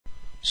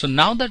So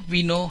now that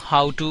we know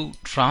how to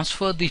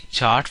transfer the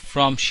chart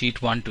from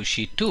sheet 1 to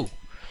sheet 2,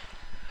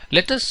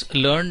 let us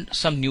learn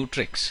some new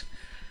tricks.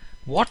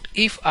 What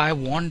if I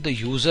want the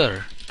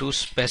user to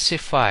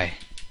specify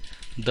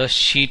the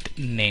sheet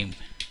name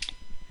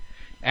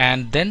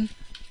and then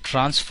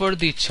transfer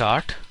the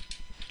chart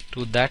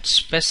to that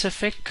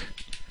specific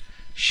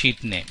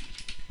sheet name?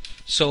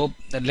 So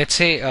let's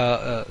say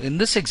in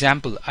this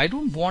example I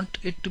don't want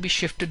it to be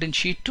shifted in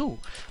sheet 2,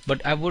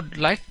 but I would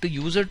like the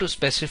user to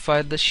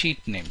specify the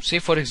sheet name. Say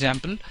for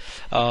example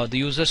the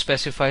user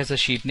specifies the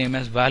sheet name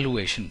as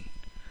valuation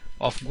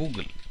of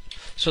Google.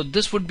 So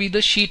this would be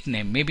the sheet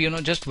name, maybe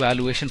just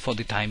valuation for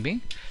the time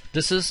being.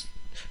 This is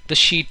the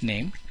sheet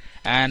name,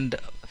 and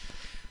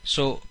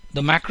so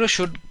the macro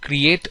should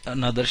create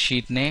another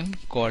sheet name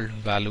called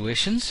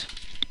valuations,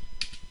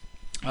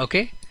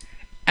 okay,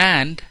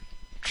 and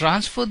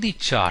transfer the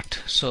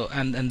chart. So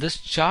and this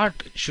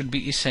chart should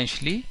be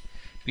essentially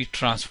be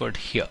transferred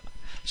here.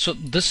 So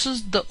this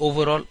is the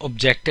overall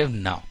objective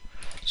now.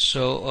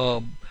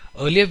 So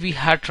earlier we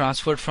had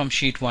transferred from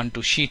sheet 1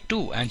 to sheet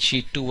 2, and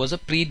sheet 2 was a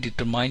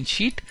predetermined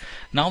sheet.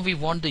 Now we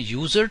want the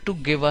user to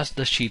give us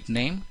the sheet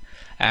name,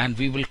 and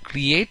we will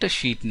create a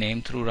sheet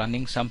name through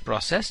running some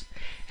process,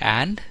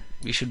 and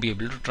we should be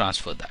able to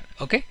transfer that.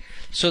 Okay,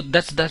 so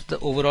that's the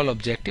overall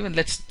objective, and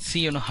let's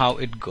see how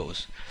it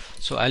goes.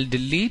 So I'll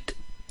delete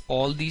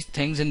all these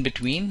things in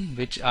between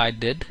which I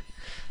did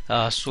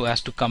so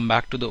as to come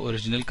back to the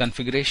original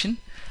configuration.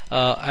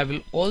 I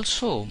will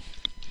also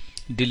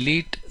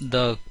delete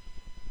the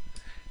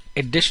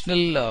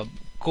additional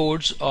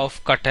codes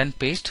of cut and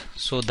paste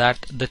so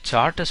that the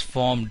chart is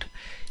formed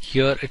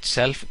here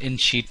itself in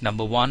sheet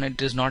number 1.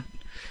 It is not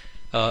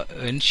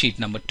in sheet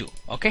number 2.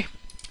 Okay,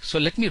 so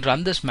let me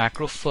run this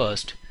macro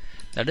first,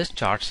 that is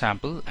chart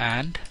sample,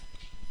 and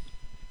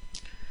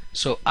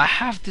so I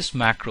have this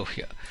macro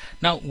here.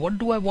 Now what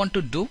do I want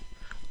to do?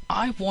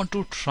 I want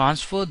to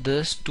transfer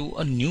this to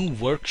a new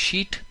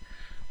worksheet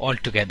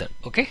altogether.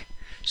 Okay,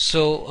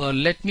 so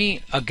let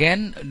me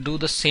again do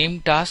the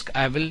same task.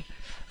 I will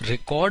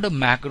record a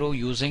macro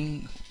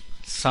using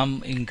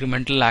some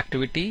incremental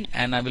activity,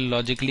 and I will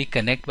logically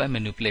connect by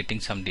manipulating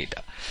some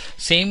data.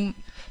 Same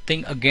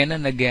thing again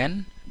and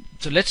again.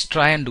 So let's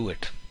try and do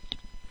it.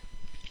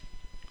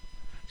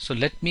 So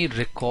let me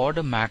record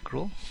a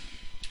macro,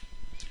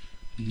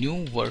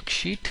 new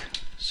worksheet.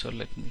 So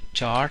let me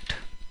chart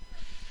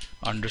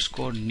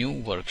underscore new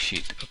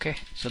worksheet. Okay,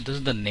 so this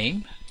is the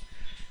name,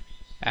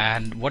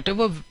 and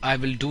whatever I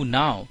will do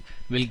now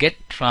will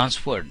get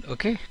transferred,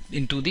 okay,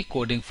 into the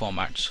coding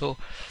format. So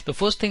the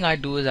first thing I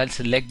do is I'll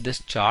select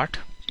this chart,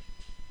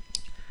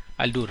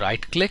 I'll do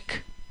right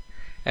click,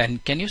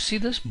 and can you see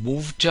this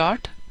move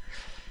chart?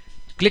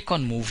 Click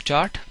on move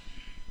chart,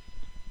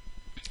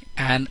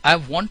 and I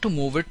want to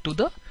move it to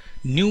the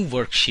new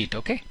worksheet.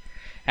 Okay,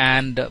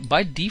 and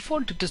by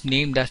default it is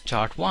named as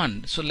chart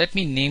 1. So let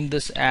me name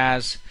this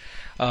as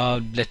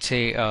let's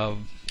say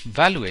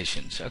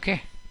valuations.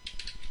 Okay,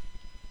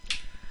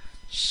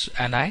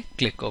 and I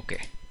click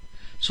OK.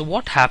 So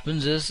what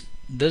happens is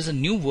there's a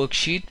new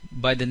worksheet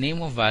by the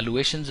name of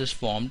valuations is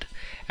formed,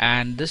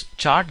 and this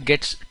chart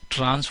gets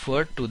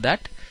transferred to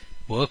that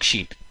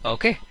worksheet.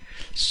 Okay,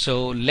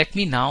 so let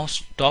me now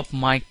stop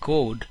my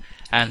code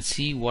and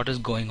see what is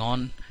going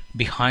on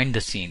behind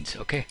the scenes.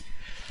 Okay,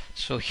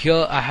 so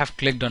here I have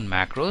clicked on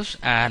macros,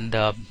 and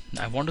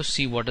I want to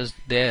see what is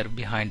there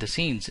behind the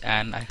scenes,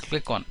 and I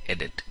click on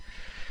edit.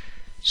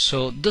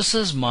 So this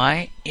is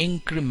my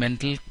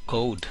incremental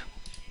code.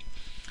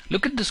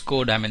 Look at this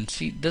code. I mean,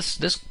 see,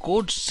 this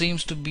code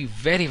seems to be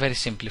very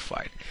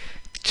simplified.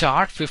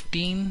 Chart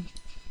 15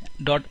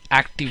 dot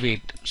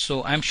activate.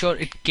 So I'm sure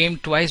it came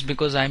twice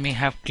because I may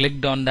have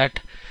clicked on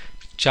that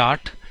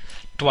chart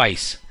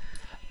twice.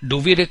 Do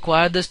we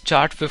require this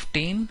chart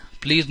 15?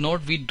 Please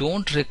note, we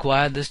don't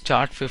require this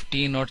chart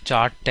 15 or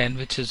chart 10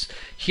 which is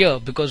here,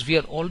 because we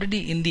are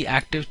already in the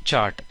active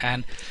chart,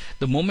 and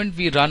the moment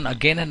we run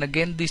again and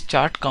again, these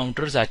chart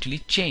counters actually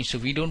change. So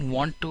we don't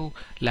want to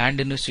land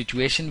in a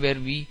situation where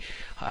we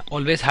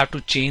always have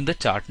to change the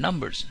chart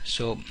numbers.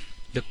 So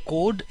the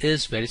code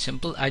is very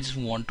simple. I just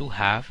want to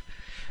have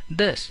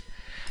this.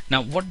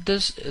 Now what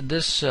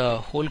this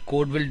whole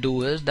code will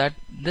do is that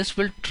this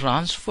will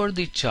transfer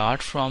the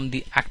chart from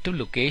the active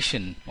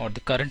location or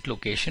the current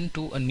location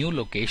to a new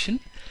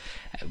location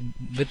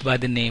by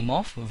the name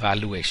of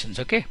valuations.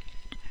 Okay,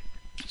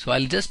 so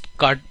I'll just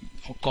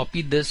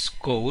copy this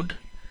code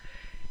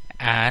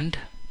and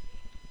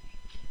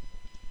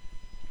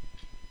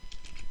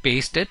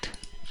paste it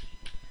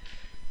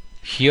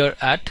here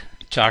at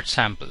chart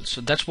sample.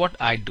 So that's what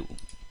I do.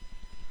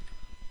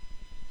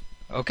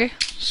 Okay,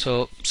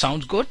 so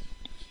sounds good.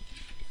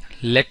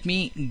 Let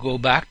me go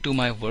back to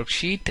my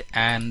worksheet,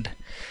 and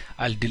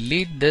I'll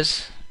delete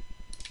this,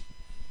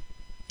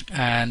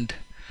 and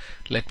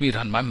let me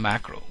run my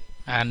macro,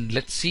 and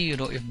let's see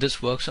if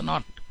this works or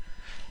not.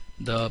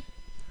 The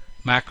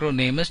macro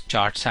name is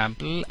chart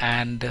sample,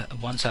 and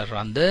once I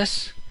run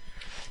this,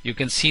 you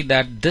can see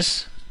that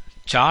this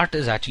chart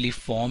is actually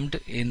formed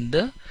in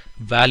the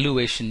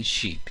valuation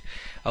sheet.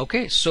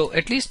 Okay, so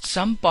at least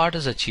some part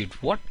is achieved.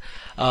 What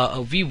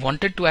we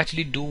wanted to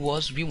actually do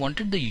was we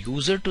wanted the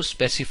user to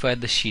specify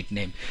the sheet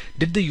name.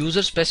 Did the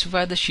user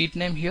specify the sheet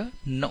name here?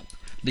 No.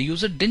 The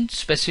user didn't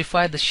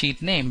specify the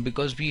sheet name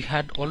because we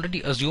had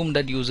already assumed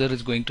that user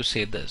is going to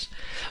say this.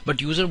 But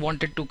user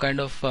wanted to kind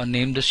of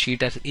name the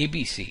sheet as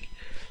ABC.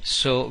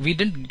 So we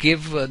didn't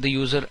give the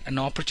user an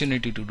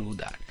opportunity to do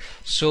that.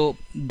 So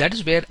that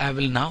is where I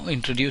will now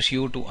introduce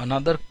you to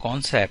another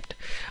concept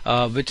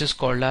which is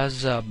called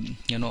as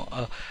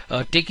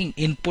taking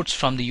inputs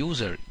from the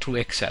user through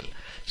Excel.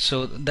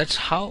 So that's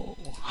how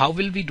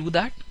will we do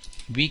that?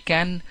 We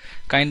can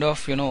kind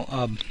of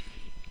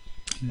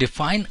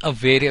define a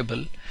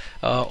variable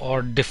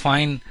or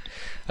define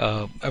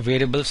a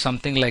variable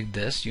something like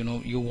this.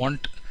 You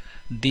want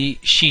the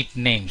sheet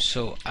name,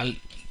 so I'll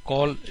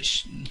call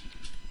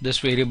this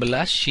variable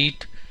as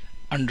sheet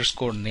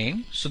underscore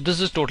name. So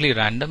this is totally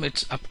random,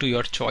 it's up to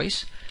your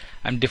choice.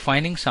 I'm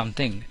defining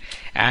something,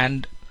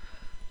 and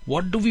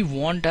what do we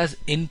want as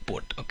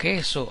input?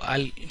 Okay, so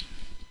I'll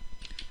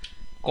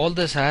call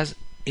this as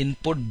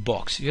input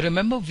box. You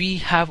remember we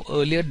have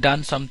earlier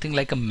done something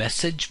like a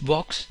message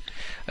box.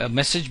 A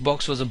message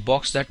box was a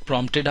box that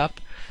prompted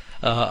up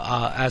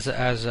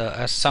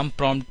as some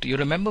prompt. You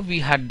remember we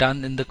had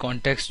done in the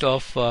context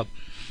of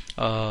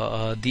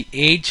the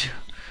age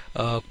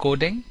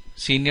coding,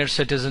 senior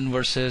citizen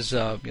versus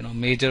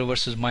major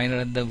versus minor,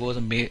 and there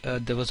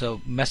was a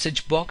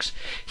message box.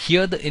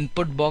 Here the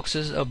input box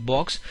is a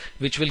box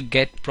which will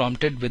get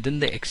prompted within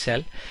the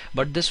Excel,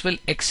 but this will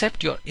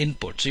accept your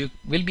input, so you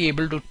will be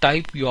able to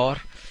type your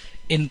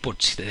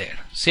inputs there.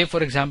 Say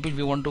for example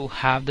we want to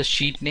have the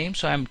sheet name,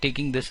 so I'm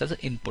taking this as an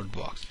input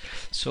box.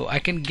 So I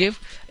can give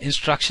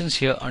instructions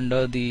here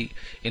under the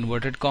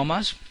inverted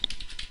commas.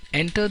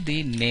 Enter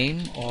the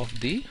name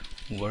of the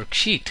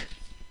worksheet.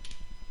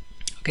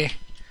 Okay,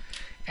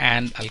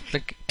 and I'll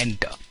click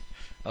enter.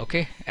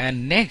 Okay,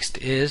 and next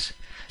is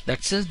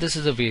that says this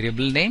is a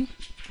variable name.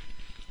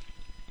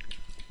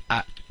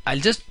 I'll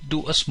just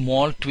do a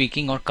small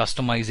tweaking or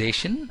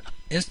customization.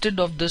 Instead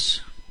of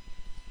this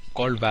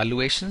called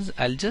valuations,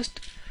 I'll just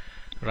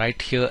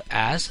write here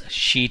as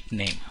sheet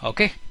name.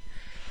 Okay,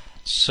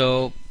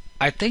 so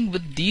I think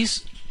with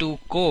these two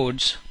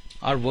codes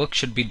our work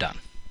should be done.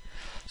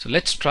 So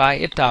let's try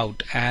it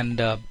out and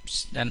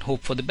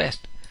hope for the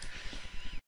best.